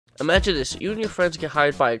Imagine this, you and your friends get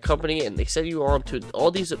hired by a company and they send you on to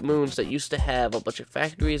all these moons that used to have a bunch of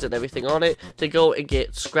factories and everything on it to go and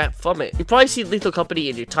get scrap from it. You've probably seen Lethal Company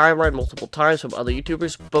in your timeline multiple times from other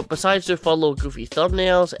YouTubers, but besides their fun little goofy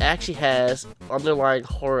thumbnails, it actually has underlying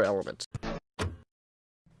horror elements.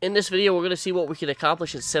 In this video, we're going to see what we can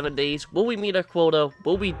accomplish in 7 days. Will we meet our quota?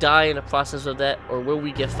 Will we die in the process of that? Or will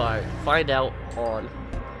we get fired? Find out on...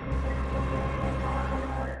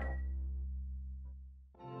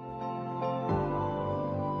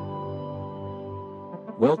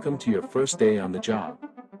 Welcome to your first day on the job.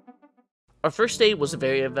 Our first day was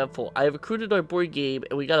very eventful. I recruited our board game,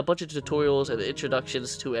 and we got a bunch of tutorials and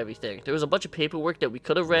introductions to everything. There was a bunch of paperwork that we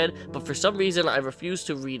could have read, but for some reason, I refused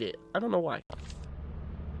to read it. I don't know why.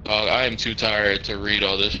 I am too tired to read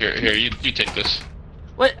all this. Here, you take this.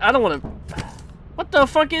 What? I don't want to... What the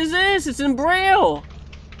fuck is this? It's in Braille!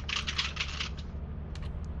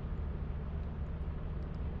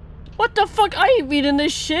 What the fuck? I ain't reading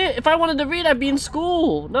this shit. If I wanted to read, I'd be in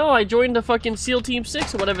school. No, I joined the fucking SEAL Team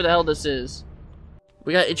 6 or whatever the hell this is.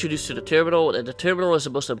 We got introduced to the terminal, and the terminal is the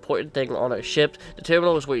most important thing on our ship. The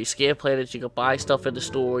terminal is where you scan planets, you can buy stuff in the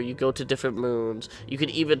store, you go to different moons. You can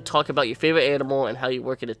even talk about your favorite animal and how you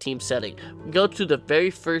work in a team setting. We go to the very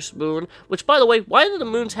first moon, which, by the way, why do the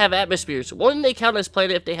moons have atmospheres? Wouldn't they count as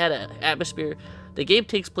planet if they had an atmosphere? The game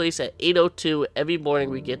takes place at 8:02 every morning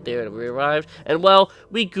we get there and we arrived. And well,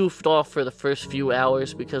 we goofed off for the first few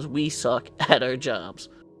hours because we suck at our jobs.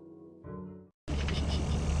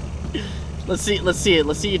 Let's see it. Let's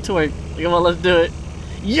see you twerk. Come on, let's do it.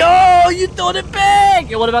 Yo, you throwing it back!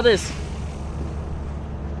 Yo, what about this?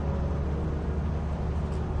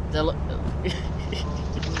 That look...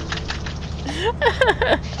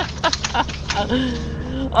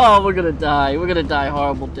 Oh, we're gonna die. We're gonna die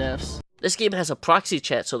horrible deaths. This game has a proxy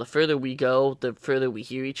chat, so the further we go, the further we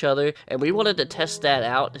hear each other, and we wanted to test that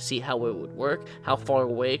out to see how it would work, how far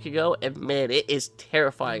away it could go, and man, it is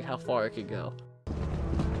terrifying how far it could go.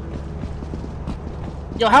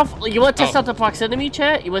 Yo, you want to test out the proximity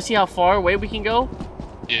chat? You want to see how far away we can go?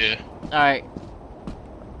 Yeah. Alright.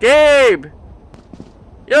 Gabe!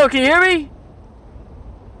 Yo, can you hear me?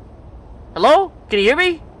 Hello? Can you hear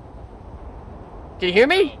me? Can you hear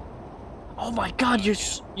me? Oh my god,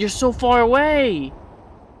 you're so far away!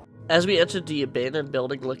 As we enter the abandoned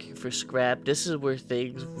building looking for scrap, this is where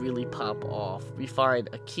things really pop off. We find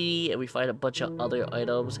a key, and we find a bunch of other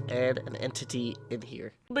items, and an entity in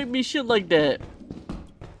here. Don't make me shit like that.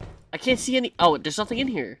 I can't see any- oh, there's nothing in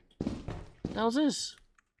here. What the hell is this?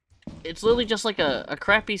 It's literally just like a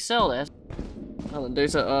crappy cell that has... Oh,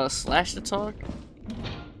 there's a slash to talk.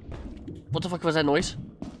 What the fuck was that noise?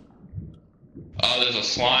 Oh, there's a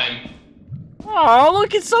slime. Oh,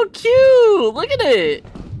 look, it's so cute! Look at it!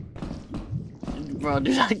 Bro,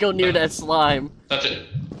 do not go near that slime. Touch it.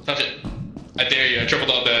 Touch it. I dare you. I triple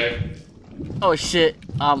dog dare. Oh shit.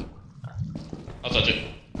 I'll touch it.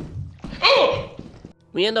 Oh!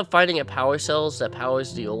 We end up finding a power cells that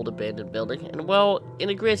powers the old abandoned building, and well, in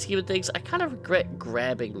the grand scheme of things, I kind of regret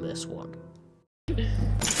grabbing this one.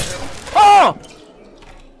 Oh!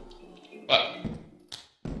 What?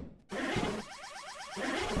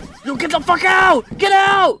 Yo, get the fuck out! Get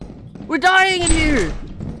out! We're dying in here!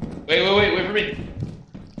 Wait for me.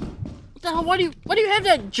 What the hell? Why do you have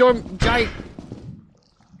that giant...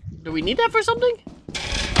 Do we need that for something?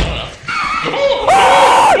 I don't know.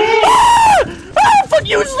 Ah! Ah! Ah! Fuck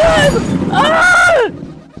you, slime! Ah!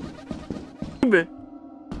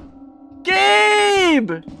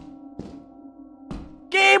 Gabe!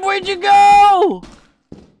 Gabe, where'd you go?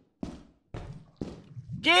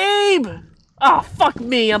 Gabe! Ah, fuck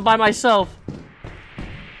me, I'm by myself.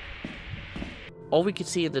 All we could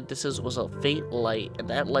see in the distance was a faint light, and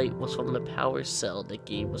that light was from the power cell that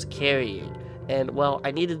Gabe was carrying. And, well,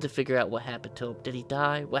 I needed to figure out what happened to him. Did he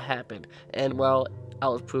die? What happened? And, well, I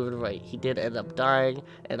was proven right. He did end up dying,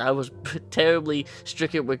 and I was terribly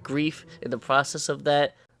stricken with grief in the process of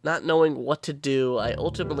that. Not knowing what to do, I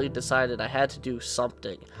ultimately decided I had to do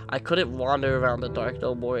something. I couldn't wander around the dark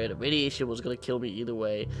no more, and the radiation was going to kill me either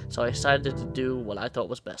way, so I decided to do what I thought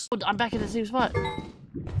was best. I'm back in the same spot.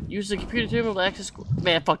 Use the computer terminal to access...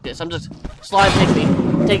 Man, fuck this. I'm just... Slime, take me.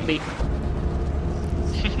 Take me.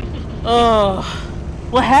 Oh,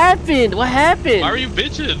 what happened? What happened? Why are you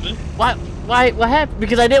bitching? Why? What happened?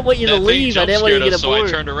 Because I didn't want you to leave. I didn't want you to get aboard. So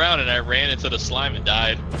I turned around and I ran into the slime and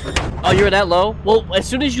died. Oh, you were that low? Well, as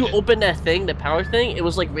soon as you opened that thing, the power thing, it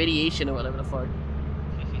was like radiation or whatever the fuck.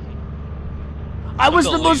 I was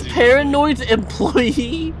the most paranoid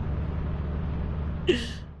employee.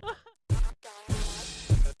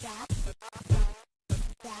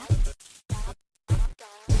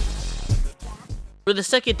 For the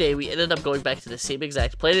second day, we ended up going back to the same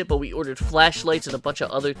exact planet, but we ordered flashlights and a bunch of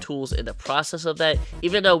other tools in the process of that,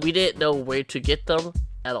 even though we didn't know where to get them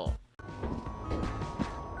at all.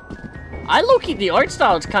 I low-key, the art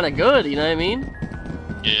style is kind of good, you know what I mean?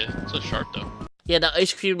 Yeah, it's so sharp though. Yeah, the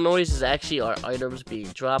ice cream noise is actually our items being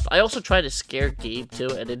dropped. I also tried to scare Gabe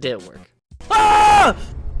too, and it didn't work. Ah!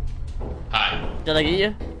 Hi. Did I get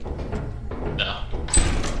you? No.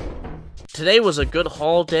 Today was a good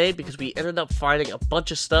haul day because we ended up finding a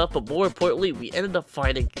bunch of stuff, but more importantly, we ended up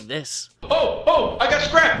finding this. Oh, I got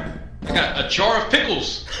scrap! I got a jar of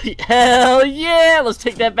pickles! Hell yeah! Let's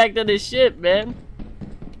take that back to this ship, man.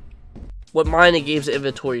 With mine and Gabe's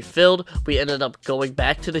inventory filled, we ended up going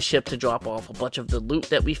back to the ship to drop off a bunch of the loot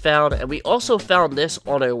that we found, and we also found this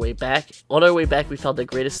on our way back. On our way back, we found the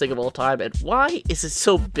greatest thing of all time, and why is it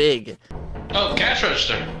so big? Oh, cash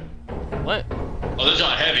register! What? Oh, this is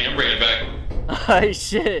not heavy, I'm bringing it back. Oh,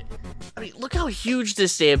 shit. I mean, look how huge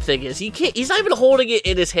this damn thing is. He's not even holding it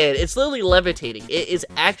in his hand. It's literally levitating. It is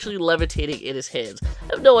actually levitating in his hands.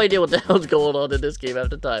 I have no idea what the hell's going on in this game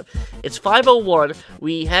after time. It's 5:01.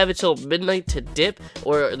 We have until midnight to dip,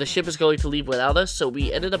 or the ship is going to leave without us. So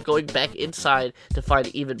we ended up going back inside to find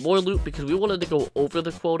even more loot because we wanted to go over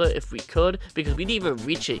the quota if we could, because we didn't even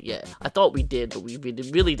reach it yet. I thought we did, but we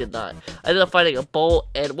really did not. I ended up finding a bowl,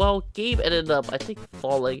 and well, Gabe ended up, I think,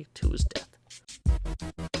 falling to his death.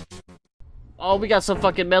 Oh, we got some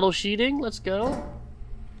fucking metal sheeting. Let's go.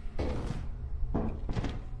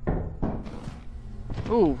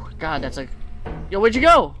 Ooh, God, that's a... Yo, where'd you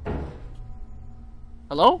go?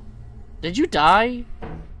 Hello? Did you die?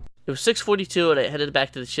 It was 6:42 and I headed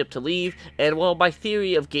back to the ship to leave, and well, my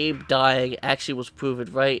theory of Gabe dying actually was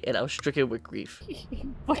proven right, and I was stricken with grief.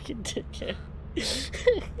 You fucking dickhead.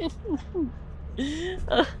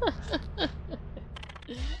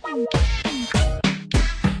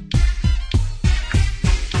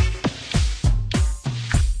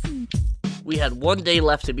 We had 1 day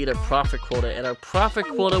left to meet our profit quota, and our profit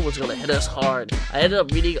quota was going to hit us hard. I ended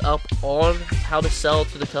up reading up on how to sell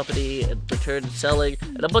to the company and return selling,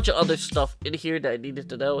 and a bunch of other stuff in here that I needed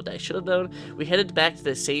to know that I should have known. We headed back to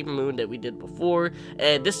the same moon that we did before,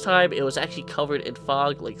 and this time it was actually covered in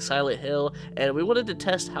fog like Silent Hill, and we wanted to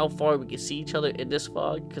test how far we could see each other in this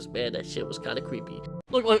fog, because man, that shit was kind of creepy.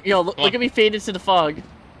 Look, look at me fade into the fog.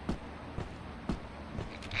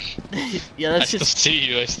 Yeah, that's I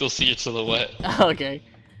still see your silhouette. Okay.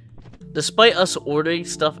 Despite us ordering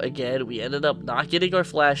stuff again, we ended up not getting our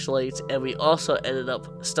flashlights, and we also ended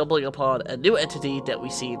up stumbling upon a new entity that we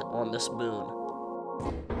seen on this moon.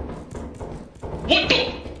 What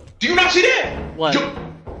the? Do you not see that? What?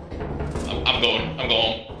 I'm going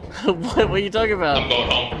home. What are you talking about? I'm going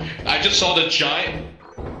home. I just saw the giant...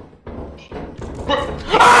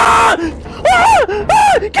 Ah! Ah!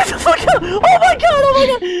 Ah! Get the fuck out! Oh my god! Oh my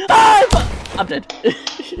god! Ah! I'm dead.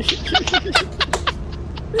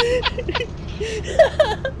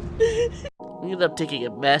 We ended up taking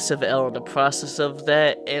a massive L in the process of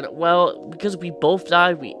that, and well, because we both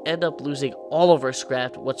died, we end up losing all of our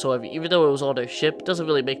scrap whatsoever, even though it was on our ship. It doesn't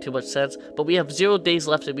really make too much sense, but we have 0 days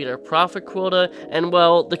left to meet our profit quota, and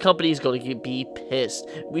well, the company is going to be pissed.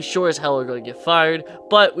 We sure as hell are going to get fired,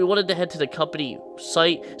 but we wanted to head to the company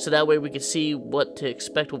site, so that way we could see what to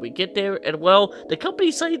expect when we get there, and well, the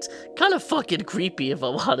company site's kind of fucking creepy if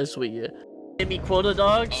I'm honest with you. Give me quota,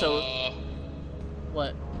 dog, so...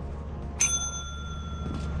 What?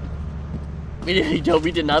 We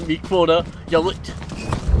did not meet quota. Yo, look.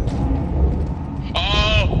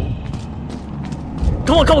 Oh!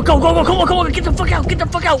 Come on, get the fuck out,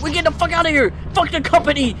 we get the fuck out of here. Fuck the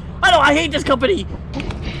company. I hate this company.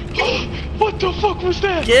 What the fuck was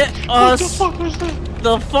that? Get us what the fuck was that?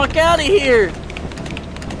 The fuck out of here.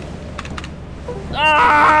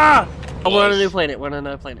 Ah! Oh, we're on a new planet,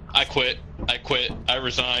 I quit, I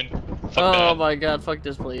resigned. Fuck oh that. my god, fuck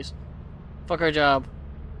this place. Fuck our job.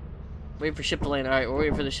 Waiting for ship to land. Alright, we're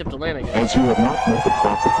waiting for the ship to land, I guess. As you have not met the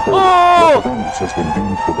profit quota, Oh! your performance has been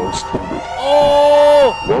deemed below standard.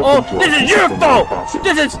 Oh! Welcome to This a is your fault! process.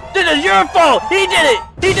 This is your fault! He did it!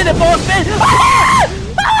 He did it, boss man! Ah!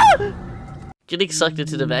 Ah! Getting sucked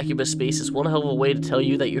into the vacuum of space is one hell of a way to tell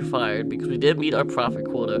you that you're fired, because we did meet our profit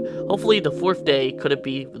quota. Hopefully the 4th day couldn't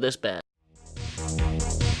be this bad.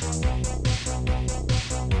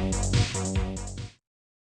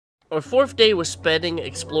 Our 4th day was spending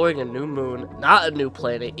exploring a new moon, not a new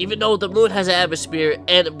planet, even though the moon has an atmosphere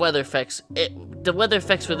and weather effects. The weather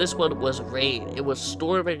effects for this one was rain, it was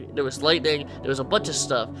storming, there was lightning, there was a bunch of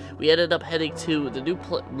stuff. We ended up heading to the new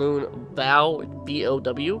moon Bow,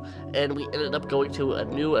 B-O-W, and we ended up going to a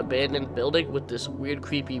new abandoned building with this weird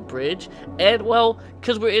creepy bridge. And well,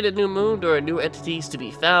 because we're in a new moon, there are new entities to be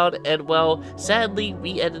found, and well, sadly,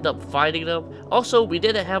 we ended up finding them. Also, we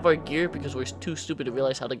didn't have our gear because we're too stupid to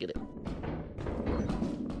realize how to get it.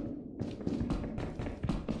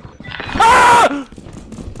 Ah!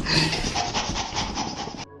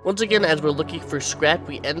 Once again, as we're looking for scrap,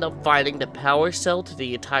 we end up finding the power cell to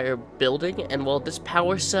the entire building, and well, this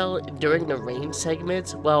power cell, during the rain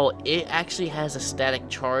segments, well, it actually has a static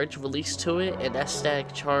charge released to it, and that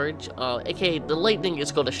static charge, aka the lightning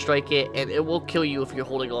is going to strike it, and it will kill you if you're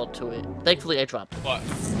holding on to it. Thankfully, I dropped it. What?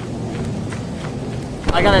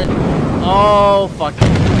 I got it. Oh, fuck.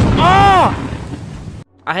 Oh!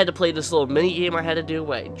 I had to play this little mini game I had to do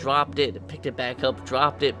where I dropped it, picked it back up,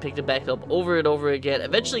 dropped it, picked it back up over and over again.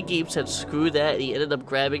 Eventually Gabe said screw that, and he ended up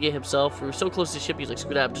grabbing it himself. We were so close to the ship, he's like,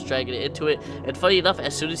 screw that, I'm just dragging it into it. And funny enough,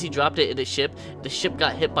 as soon as he dropped it in the ship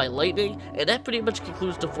got hit by lightning, and that pretty much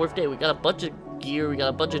concludes the 4th day. We got a bunch of gear, we got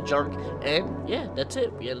a bunch of junk, and yeah, that's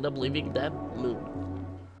it. We ended up leaving that moon.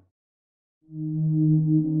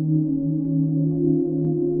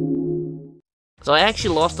 So I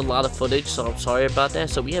actually lost a lot of footage, so I'm sorry about that.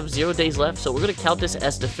 So we have 0 days left, so we're going to count this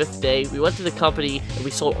as the 5th day. We went to the company, and we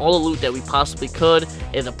sold all the loot that we possibly could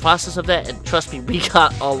in the process of that, and trust me, we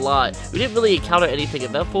got a lot. We didn't really encounter anything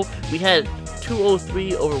eventful. We had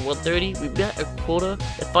 203 over 130. We met a quota.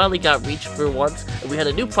 It finally got reached for once, and we had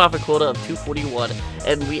a new profit quota of 241,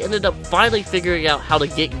 and we ended up finally figuring out how to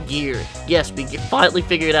get gear. Yes, we finally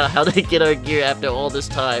figured out how to get our gear after all this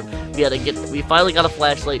time. We finally got a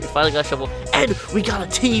flashlight, we finally got a shovel, and we got a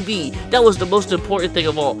TV. That was the most important thing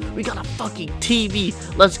of all. We got a fucking TV.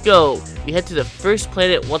 Let's go. We head to the first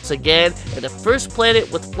planet once again, and the first planet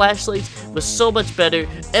with flashlights was so much better,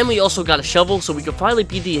 and we also got a shovel so we could finally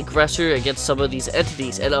be the aggressor against some of these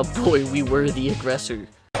entities, and oh boy, we were the aggressor.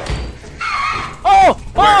 Oh!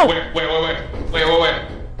 Oh! Wait.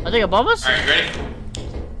 I think above us? Alright, you ready?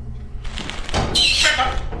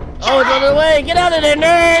 Oh, it's on the way! Get out of there,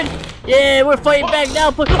 nerd! Yeah, we're fighting back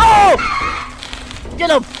now. Oh! Get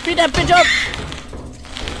him! Beat that bitch up!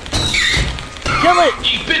 Kill it!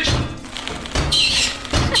 You bitch!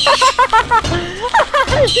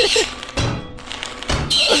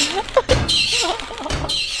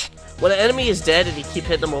 When an enemy is dead and you keep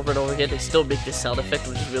hitting them over and over again, they still make this sound effect,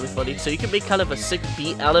 which is really funny. So you can make kind of a sick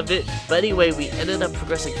beat out of it. But anyway, we ended up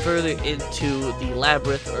progressing further into the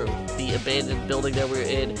labyrinth, or the abandoned building that we're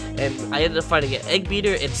in. And I ended up finding an egg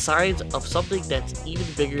beater and signs of something that's even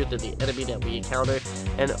bigger than the enemy that we encountered.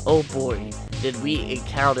 And oh boy, did we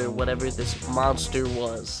encounter whatever this monster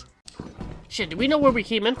was. Shit, do we know where we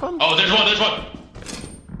came in from? Oh, there's one!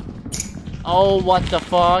 Oh, what the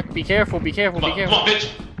fuck? Be careful, be careful, be careful. Come on, bitch!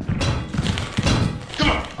 Come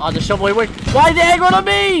on! Oh, the shovel ain't working. Why the aggro on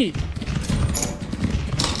me?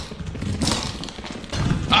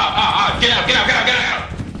 Get out!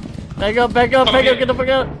 Back up, get the fuck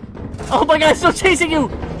out. Oh my god, it's still chasing you!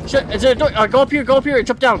 Is there a door? Go up here and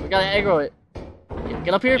jump down. We gotta aggro it.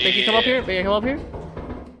 Get up here, make it come up here, You come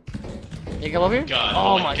up here? God,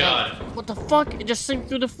 oh my god. What the fuck? It just sank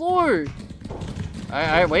through the floor.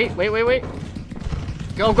 Alright, wait. Go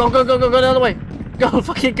the other way. Go,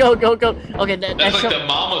 fucking go. Okay, that's like the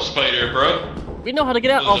mama spider, bro. We know how to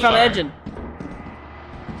get out. Oh, found an engine.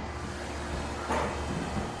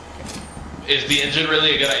 Is the engine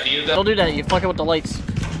really a good idea, though? Don't do that, you're fucking with the lights.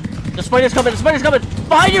 The spider's coming!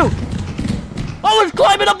 Behind you! Oh, it's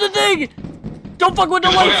climbing up the thing! Don't fuck with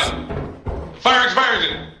the lights! Fire!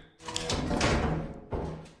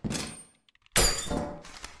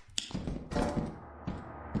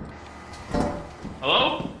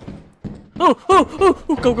 Hello? Oh,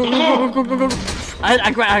 go.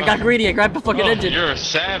 I got greedy, I grabbed the fucking engine. You're a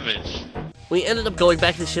savage. We ended up going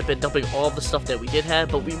back to the ship and dumping all the stuff that we did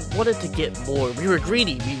have, but we wanted to get more. We were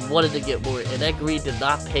greedy, we wanted to get more, and that greed did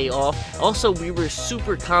not pay off. Also, we were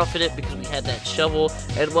super confident because we had that shovel,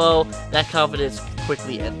 and well, that confidence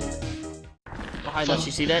quickly ended. Behind us,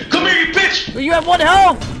 you see that? Come here, you bitch! You have 1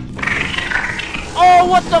 health! Oh,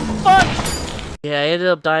 what the fuck? Yeah, I ended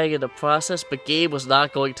up dying in the process, but Gabe was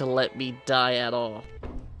not going to let me die at all.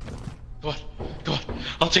 Come on.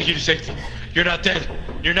 I'll take you to safety. You're not dead.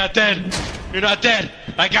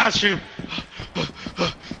 I got you.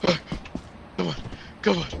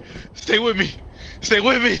 Come on. Stay with me.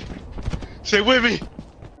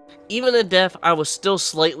 Even in death, I was still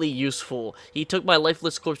slightly useful. He took my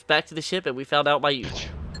lifeless corpse back to the ship, and we found out my use.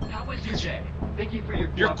 How was your day? Thank you for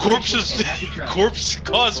your corpse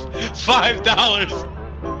cost $5.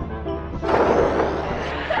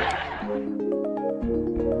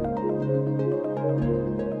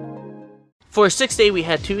 For a 6th day, we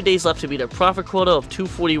had 2 days left to meet our profit quota of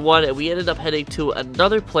 241, and we ended up heading to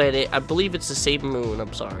another planet. I believe it's the same moon,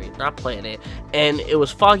 I'm sorry, not planet. And it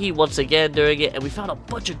was foggy once again during it, and we found a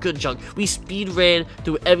bunch of good junk. We speed ran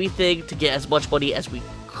through everything to get as much money as we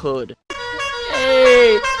could.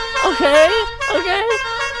 Hey! Okay.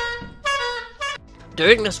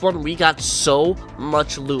 During this one, we got so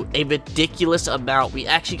much loot, a ridiculous amount. We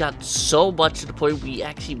actually got so much to the point we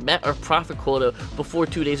actually met our profit quota before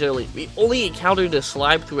 2 days early. We only encountered a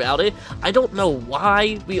slime throughout it. I don't know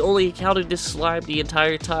why we only encountered this slime the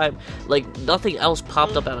entire time. Like, nothing else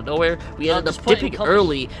popped up out of nowhere. We ended up dipping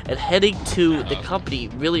early and heading to the company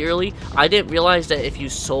really early. I didn't realize that if you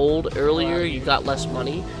sold earlier, you got less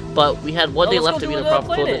money. But we had 1 day left to meet our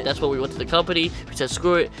profit quota. That's when we went to the company. We said,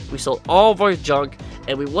 screw it. We sold all of our junk,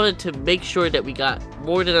 and we wanted to make sure that we got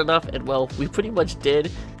more than enough, and well, we pretty much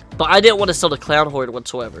did. But I didn't want to sell the clown horde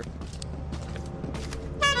whatsoever.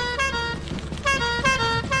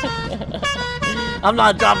 I'm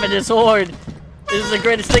not dropping this horde. This is the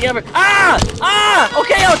greatest thing ever.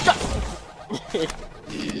 Okay, I'll drop.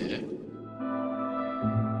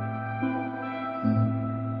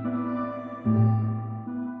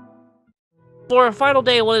 For our final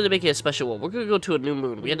day, I wanted to make it a special one. We're going to go to a new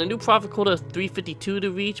moon. We had a new profit quota of 352 to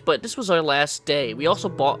reach, but this was our last day. We also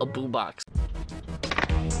bought a boombox.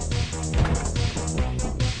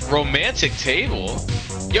 Romantic table?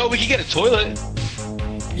 Yo, we can get a toilet.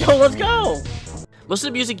 Yo, let's go! Most of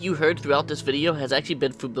the music you heard throughout this video has actually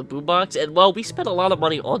been from the boombox, and well, we spent a lot of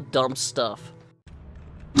money on dumb stuff.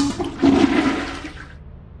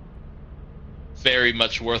 Very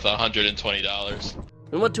much worth $120.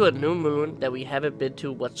 We went to a new moon that we haven't been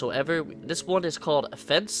to whatsoever. This one is called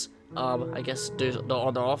Offense. I guess there's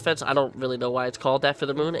on the offense. I don't really know why it's called that for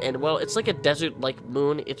the moon. And well, it's like a desert-like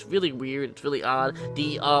moon. It's really weird. It's really odd.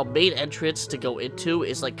 The main entrance to go into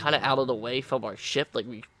is like kind of out of the way from our ship. Like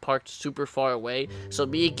we parked super far away. So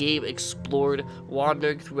me and Gabe explored,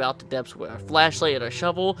 wandering throughout the depths with our flashlight and our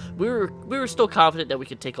shovel. We were still confident that we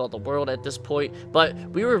could take on the world at this point, but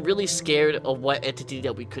we were really scared of what entity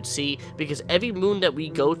that we could see, because every moon that we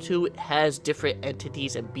go to has different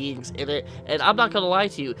entities and beings in it. And I'm not gonna lie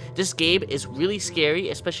to you, this game is really scary,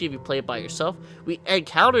 especially if you play it by yourself. We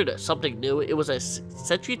encountered something new. It was a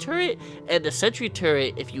sentry turret, and the sentry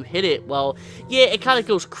turret, if you hit it, well, yeah, it kind of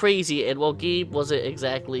goes crazy, and well, Gabe wasn't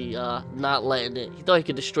exactly not letting it. He thought he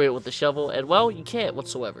could destroy it with the shovel, and well, you can't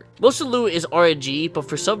whatsoever. Most of the loot is RNG, but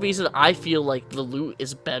for some reason, I feel like the loot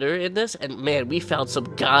is better in this, and man, we found some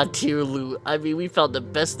god tier loot. I mean, we found the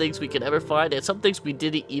best things we could ever find, and some things we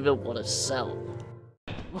didn't even want to sell.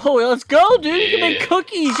 Oh, let's go, dude! You can make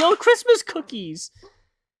cookies! Yo, Christmas cookies!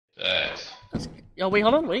 Yo, wait,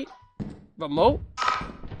 hold on, wait. Remote?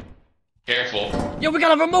 Careful. Yo, we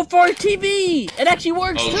got a remote for our TV! It actually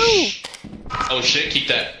works, too! Oh shit, keep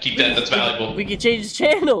that, that's valuable. We can change the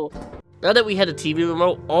channel! Now that we had a TV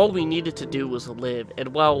remote, all we needed to do was live,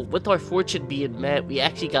 and well, with our fortune being met, we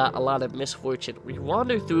actually got a lot of misfortune. We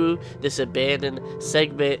wandered through this abandoned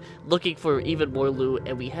segment, looking for even more loot,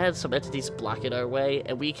 and we had some entities blocking our way,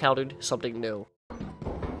 and we encountered something new.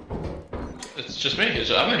 It's just me, I'm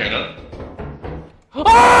not hearing none. Oh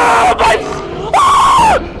my! Oh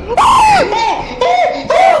my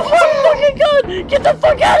fucking god! Get the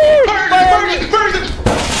fuck out of here! Burn it!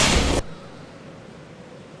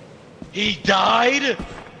 He died?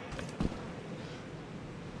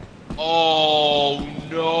 Oh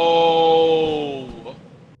no!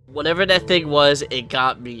 Whatever that thing was, it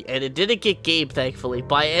got me, and it didn't get Gabe, thankfully,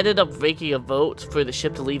 but I ended up making a vote for the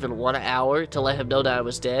ship to leave in 1 hour to let him know that I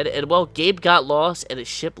was dead, and well, Gabe got lost, and his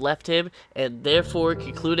ship left him, and therefore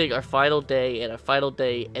concluding our final day, and our final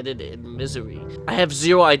day ended in misery. I have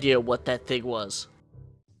zero idea what that thing was.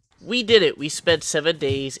 We did it. We spent 7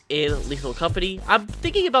 days in Lethal Company. I'm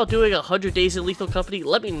thinking about doing 100 days in Lethal Company.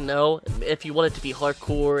 Let me know if you want it to be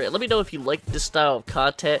hardcore, and let me know if you like this style of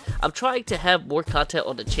content. I'm trying to have more content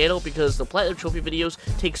on the channel because the Platinum Trophy videos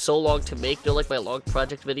take so long to make. They're like my long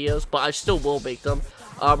project videos, but I still will make them.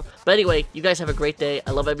 But anyway, you guys have a great day.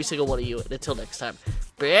 I love every single one of you, and until next time,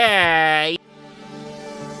 bye!